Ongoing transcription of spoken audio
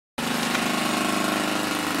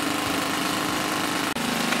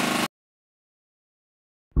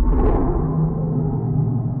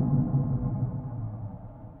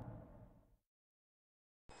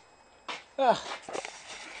Ah,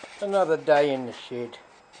 another day in the shed.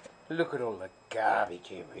 Look at all the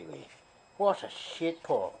garbage everywhere. What a shit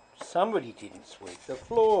pile. Somebody didn't sweep the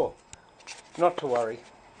floor. Not to worry.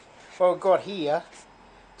 What I've got here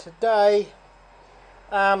today,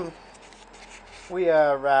 we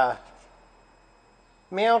are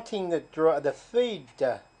mounting the feed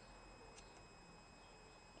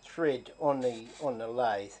thread on the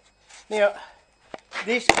lathe. Now,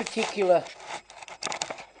 this particular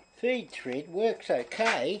feed thread works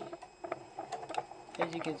okay.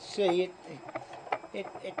 As you can see, it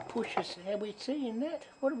pushes. Are we seeing that?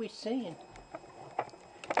 What are we seeing?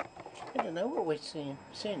 I don't know what we're seeing.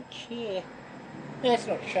 We're seeing a chair. That's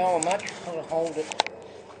not showing much. I'll hold it.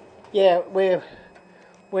 Yeah, we've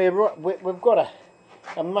got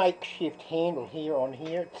a makeshift handle here on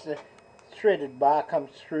here. It's a threaded bar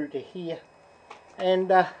comes through to here, and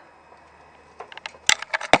you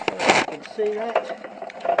can see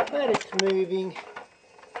that, but it's moving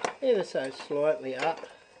ever so slightly up.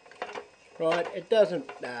 Right, it doesn't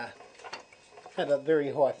have a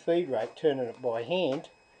very high feed rate turning it by hand.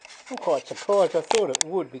 I'm quite surprised. I thought it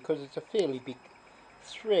would because it's a fairly big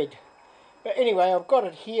thread. But anyway, I've got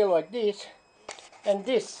it here like this, and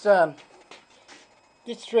this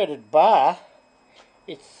this threaded bar,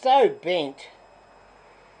 it's so bent.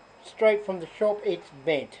 Straight from the shop, it's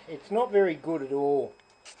bent. It's not very good at all.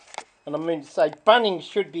 And I mean to say, Bunnings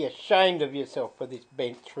should be ashamed of yourself for this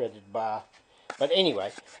bent threaded bar. But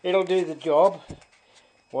anyway, it'll do the job.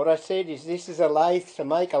 What I said is this is a lathe to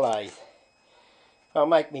make a lathe. I'll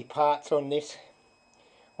make me parts on this.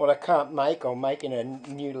 What I can't make, I'll make in a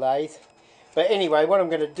new lathe. But anyway, what I'm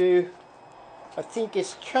going to do, I think,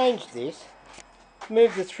 is change this.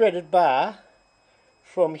 Move the threaded bar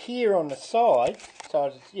from here on the side, so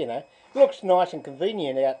it's, you know, looks nice and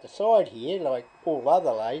convenient out the side here, like all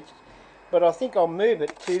other lathes. But I think I'll move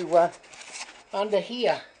it to under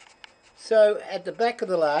here. So at the back of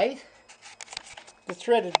the lathe, the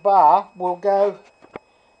threaded bar will go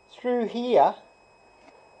through here,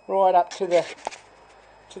 right up to the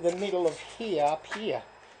middle of here, up here,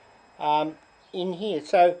 in here.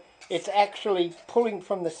 So it's actually pulling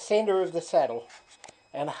from the centre of the saddle,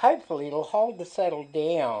 and hopefully it'll hold the saddle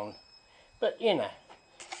down. But you know,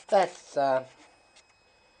 that's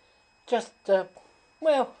just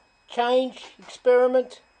well, change,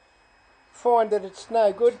 experiment, find that it's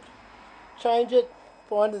no good, change it,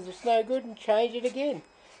 find that it's no good, and change it again.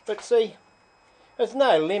 But see, there's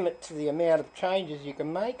no limit to the amount of changes you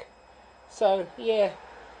can make. So yeah,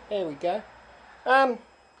 there we go.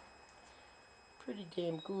 Pretty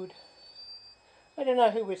damn good. I don't know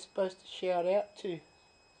who we're supposed to shout out to.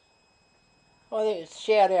 I think it's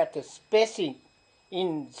shout out to Speci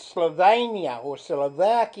in Slovenia or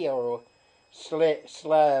Slovakia or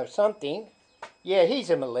something. Yeah, he's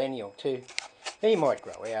a millennial too. He might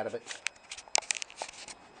grow out of it.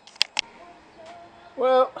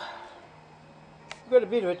 Well, we've got a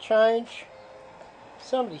bit of a change.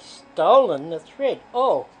 Somebody's stolen the thread.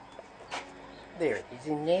 Oh, there it is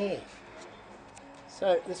in there.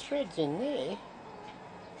 So the thread's in there,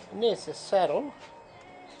 and there's the saddle,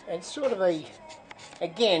 and sort of a,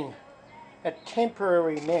 again, a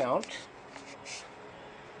temporary mount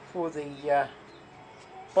for the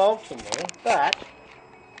bolt in there. But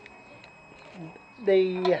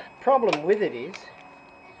the problem with it is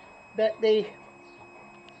that the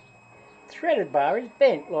threaded bar is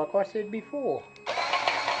bent, like I said before.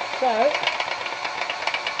 So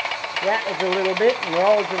rattles a little bit and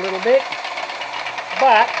rolls a little bit,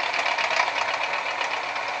 but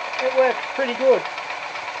it works pretty good,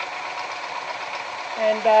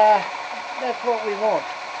 and that's what we want.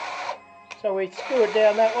 So we screw it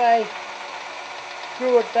down that way,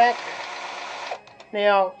 screw it back.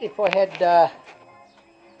 Now if I had a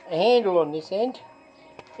handle on this end,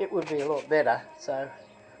 it would be a lot better. So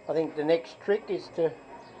I think the next trick is to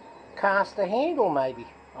cast a handle maybe.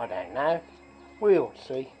 I don't know. We'll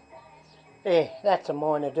see. There, that's a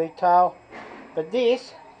minor detail. But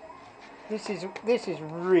this is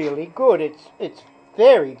really good. It's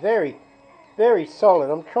very, very, very solid.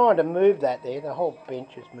 I'm trying to move that there. The whole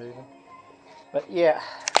bench is moving. But yeah,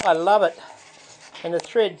 I love it. And the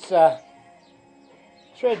thread's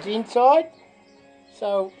inside,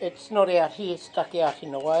 so it's not out here stuck out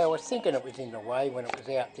in the way. I was thinking it was in the way when it was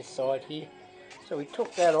out this side here. So we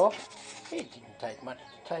took that off. It didn't take much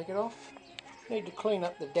to take it off. Need to clean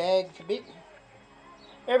up the dags a bit.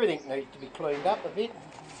 Everything needs to be cleaned up a bit.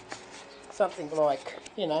 Something like,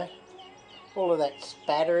 you know, all of that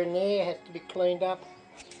spatter in there has to be cleaned up.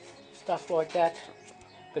 Stuff like that.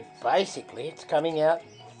 But basically it's coming out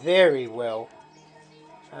very well.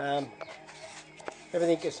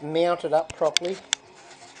 Everything is mounted up properly.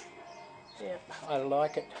 Yeah, I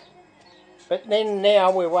like it. But then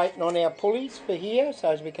now we're waiting on our pulleys for here,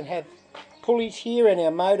 so as we can have pulleys here and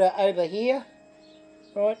our motor over here.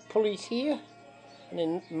 Right, pulleys here, and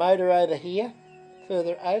then motor over here,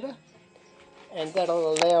 further over. And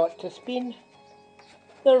that'll allow it to spin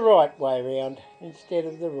the right way round instead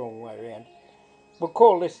of the wrong way round. We'll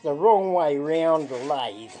call this the wrong way round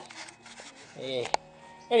lathe. Yeah.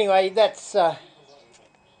 Anyway, that's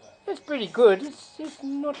pretty good. It's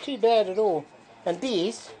not too bad at all. And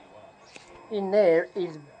this in there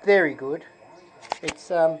is very good.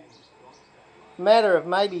 It's a matter of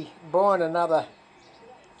maybe buying another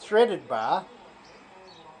threaded bar,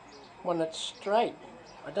 one that's straight.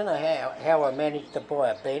 I don't know how I managed to buy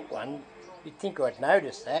a bent one. You'd think I'd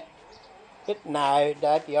notice that. But no,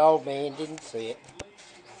 the old man didn't see it.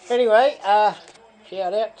 Anyway,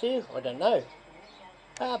 shout out to, I don't know,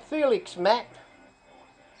 Felix Matt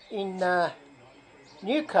in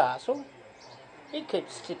Newcastle. He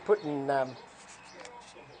keeps putting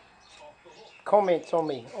comments on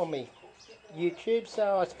me YouTube,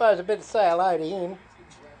 so I suppose I better say hello to him.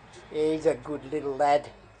 Yeah, he's a good little lad.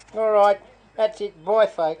 Alright, that's it. Bye,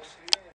 folks.